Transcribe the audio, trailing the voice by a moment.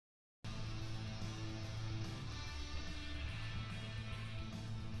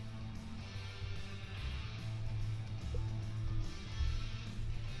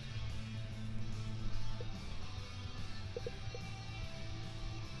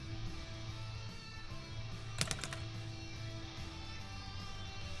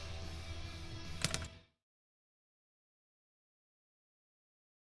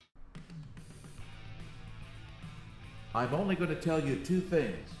I'm only going to tell you two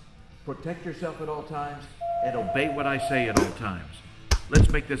things. Protect yourself at all times and obey what I say at all times. Let's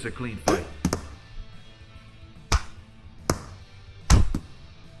make this a clean fight.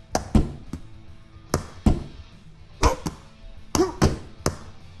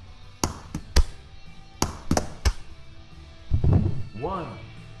 One,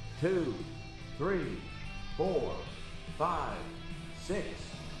 two, three, 4, 5, 6,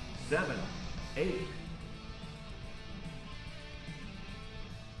 7, 8.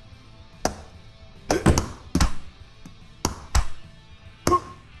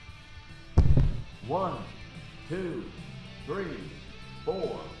 One, two, three,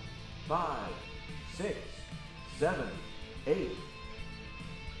 4, 5, 6, 7, 8.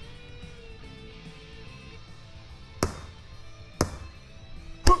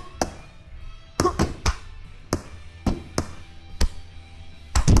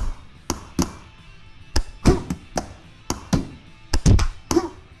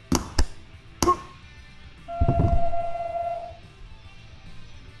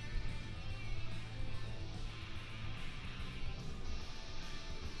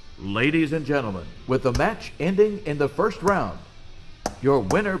 Ladies and gentlemen, with the match ending in the first round, your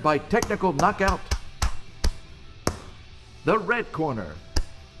winner by technical knockout, the red corner.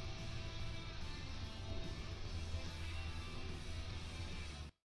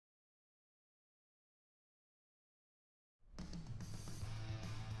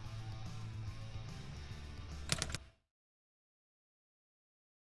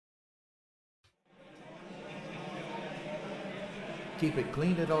 Keep it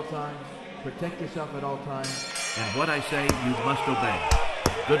clean at all times, protect yourself at all times, and what I say you must obey.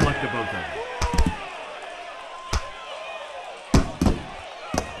 Good luck to both of you.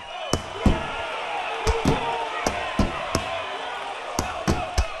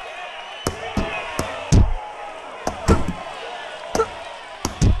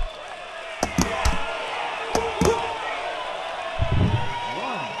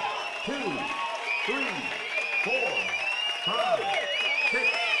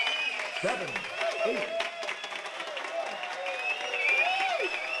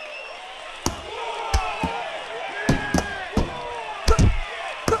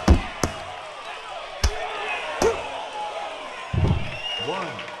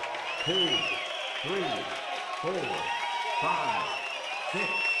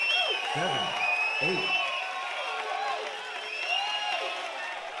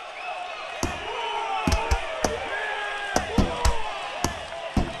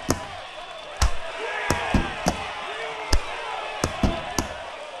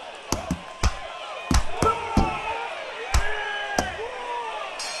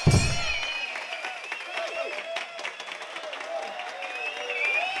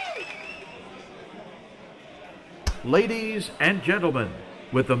 Ladies and gentlemen,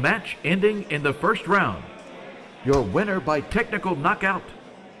 with the match ending in the first round, your winner by technical knockout,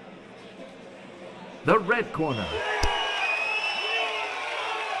 the red corner.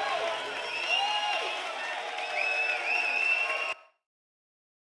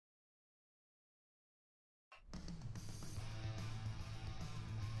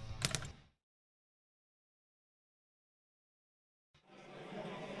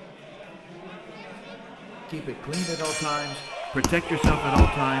 Keep it clean at all times, protect yourself at all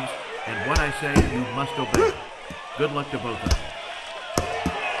times, and what I say you must obey. Good luck to both of you.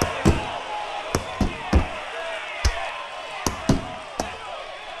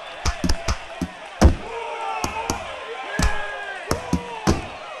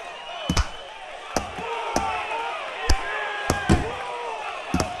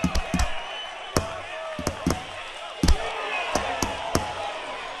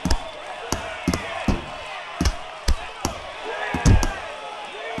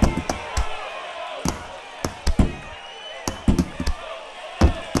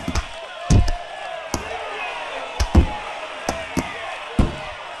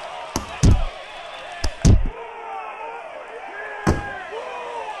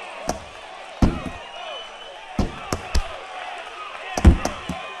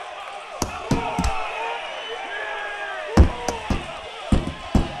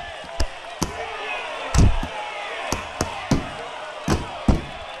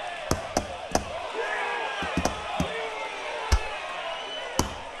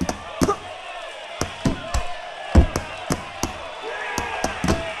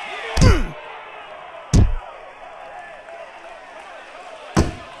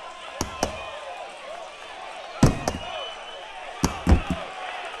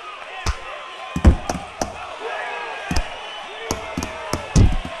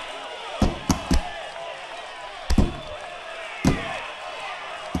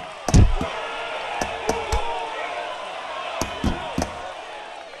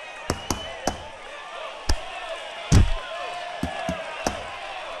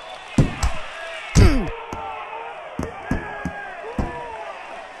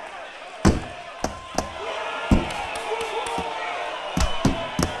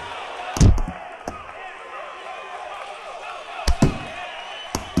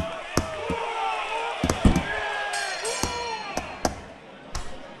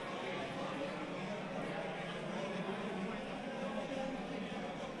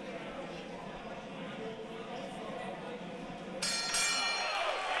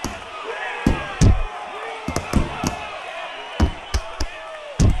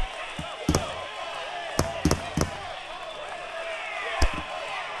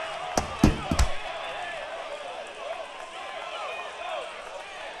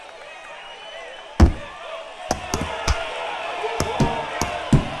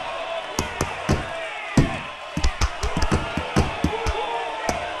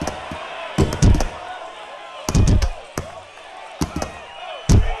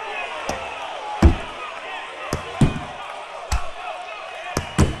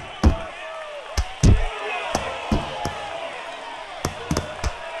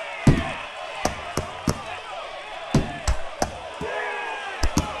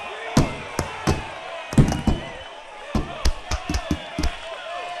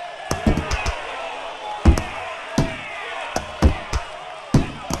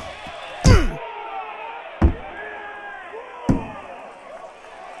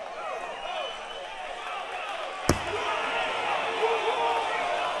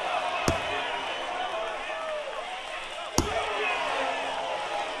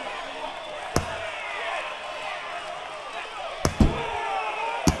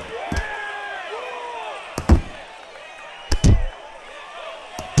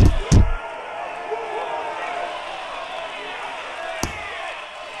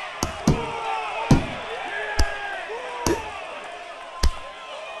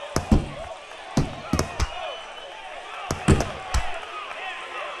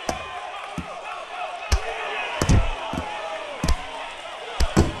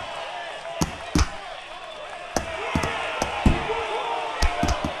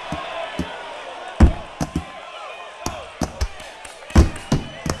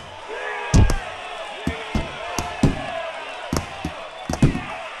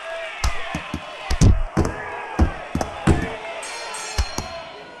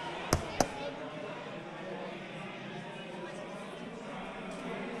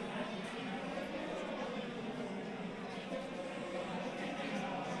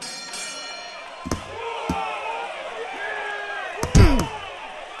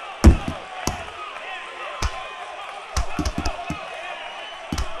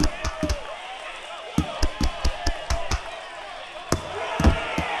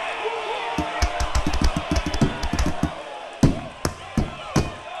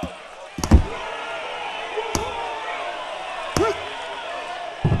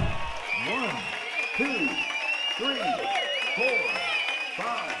 2, 3, 4,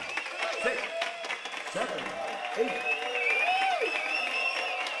 5, 6, 7, 8.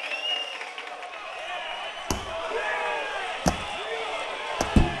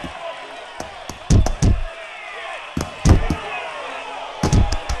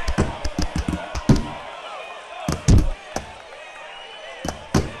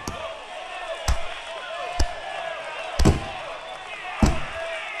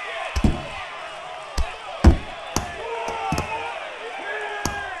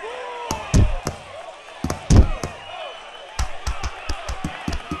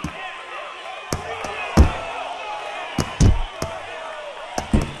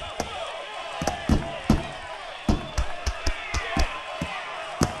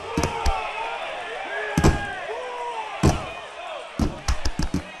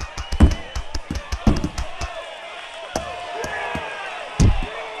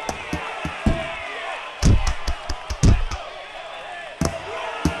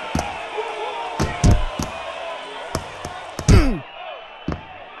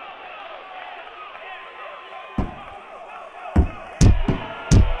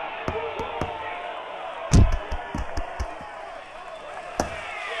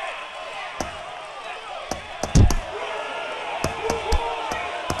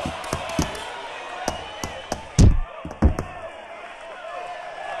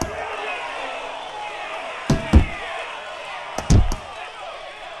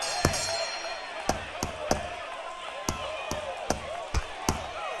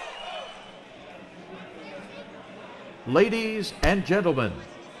 Ladies and gentlemen,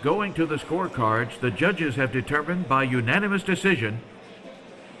 going to the scorecards, the judges have determined by unanimous decision,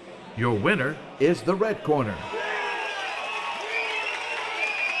 your winner is the red corner.